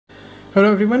Hello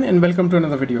everyone and welcome to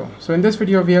another video. So in this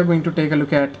video we are going to take a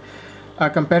look at a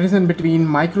comparison between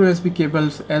micro USB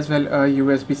cables as well as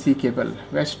USB-C cable,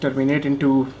 which terminate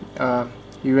into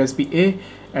USB-A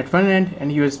at one end and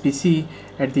USB-C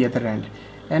at the other end.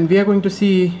 And we are going to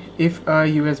see if a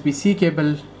USB-C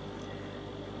cable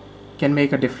can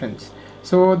make a difference.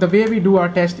 So the way we do our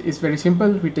test is very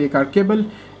simple. We take our cable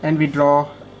and we draw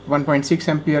 1.6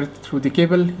 ampere through the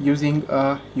cable using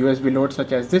a USB load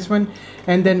such as this one,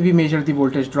 and then we measure the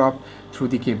voltage drop through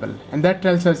the cable, and that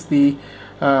tells us the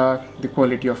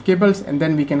quality of cables, and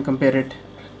then we can compare it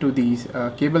to these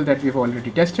cable that we've already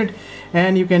tested.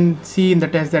 And you can see in the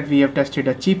test that we have tested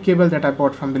a cheap cable that I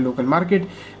bought from the local market.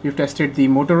 We've tested the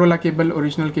Motorola cable,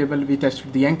 original cable, we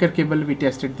tested the Anchor cable, we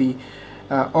tested the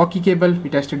Aukey cable,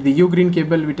 we tested the Ugreen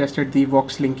cable, we tested the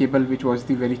Voxlink cable, which was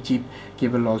the very cheap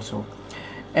cable also.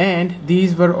 And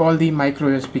these were all the micro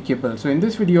USB cables. So in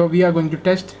this video we are going to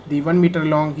test the 1 meter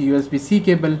long USB-C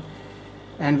cable,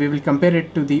 and we will compare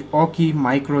it to the Aukey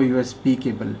micro USB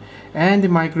cable. And the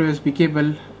micro USB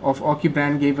cable of Aukey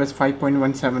brand gave us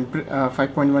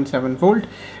 5.17 volt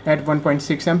at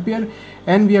 1.6 ampere,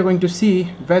 and we are going to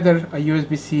see whether a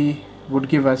USB-C would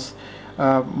give us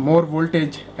more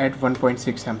voltage at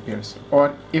 1.6 amperes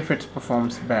or if it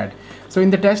performs bad. So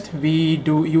in the test we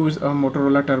do use a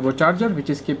Motorola turbocharger which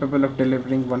is capable of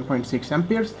delivering 1.6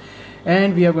 amperes,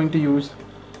 and we are going to use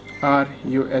our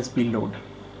USB load.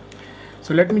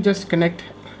 So let me just connect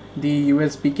the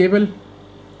USB cable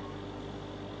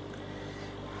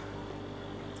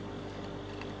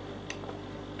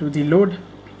to the load,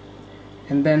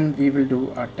 and then we will do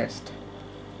our test.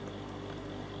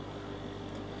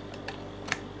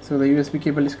 So the USB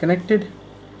cable is connected,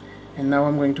 and now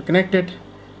I'm going to connect it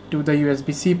to the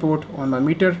USB-C port on my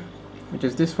meter, which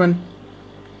is this one.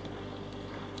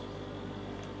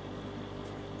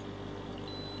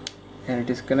 And it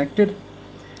is connected.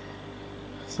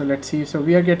 So let's see. So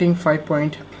we are getting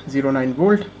 5.09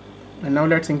 volt, and now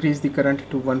let's increase the current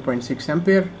to 1.6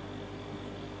 ampere.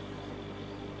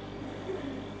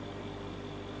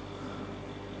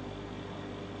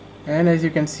 And as you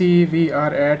can see, we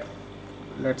are at,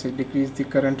 let's say, decrease the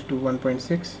current to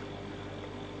 1.6.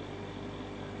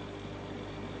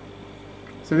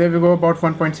 So there we go, about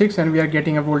 1.6, and we are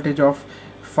getting a voltage of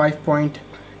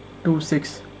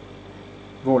 5.26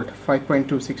 volt.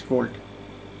 5.26 volt.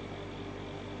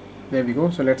 There we go.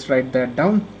 So let's write that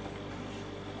down.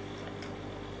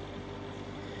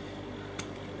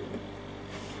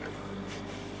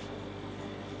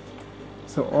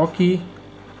 So Aukey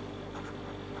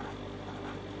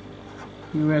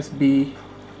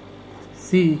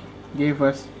USB-C gave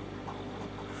us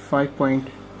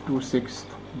 5.26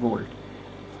 volt,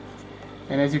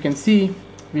 and as you can see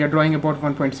we are drawing about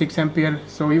 1.6 ampere.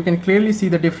 So you can clearly see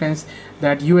the difference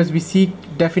that USB-C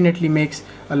definitely makes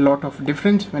a lot of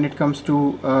difference when it comes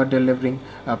to delivering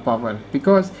power,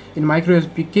 because in micro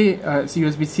USB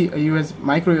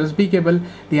cable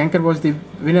the Anchor was the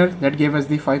winner, that gave us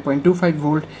the 5.25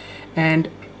 volt, and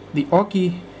the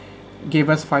Aukey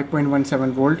gave us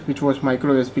 5.17 volt, which was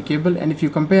micro USB cable. And if you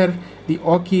compare the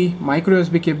Aukey micro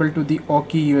USB cable to the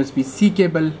Aukey USB-C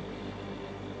cable,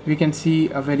 we can see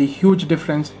a very huge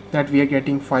difference, that we are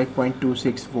getting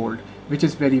 5.26 volt, which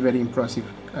is very impressive,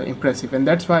 and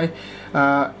that's why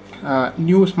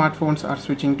new smartphones are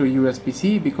switching to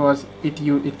USB-C, because it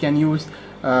can use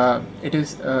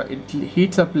it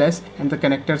heats up less, and the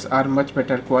connectors are much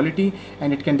better quality,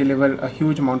 and it can deliver a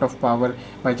huge amount of power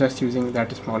by just using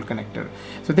that small connector.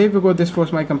 So there we go. This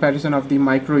was my comparison of the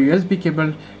micro USB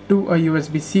cable to a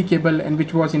USB-C cable, and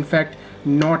which was in fact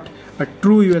not a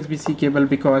true USB-C cable,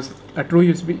 because a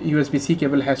true USB-C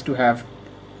cable has to have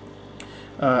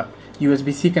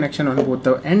USB-C connection on both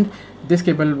the end. This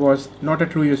cable was not a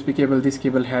true USB cable. This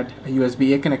cable had a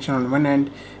USB-A connection on one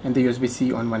end and the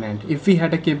USB-C on one end. If we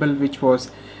had a cable which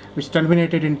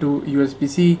terminated into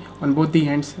USB-C on both the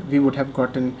ends, we would have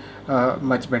gotten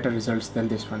much better results than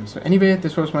this one. So anyway,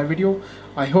 this was my video.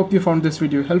 I hope you found this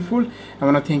video helpful. I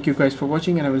want to thank you guys for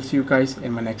watching, and I will see you guys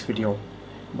in my next video.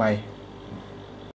 Bye.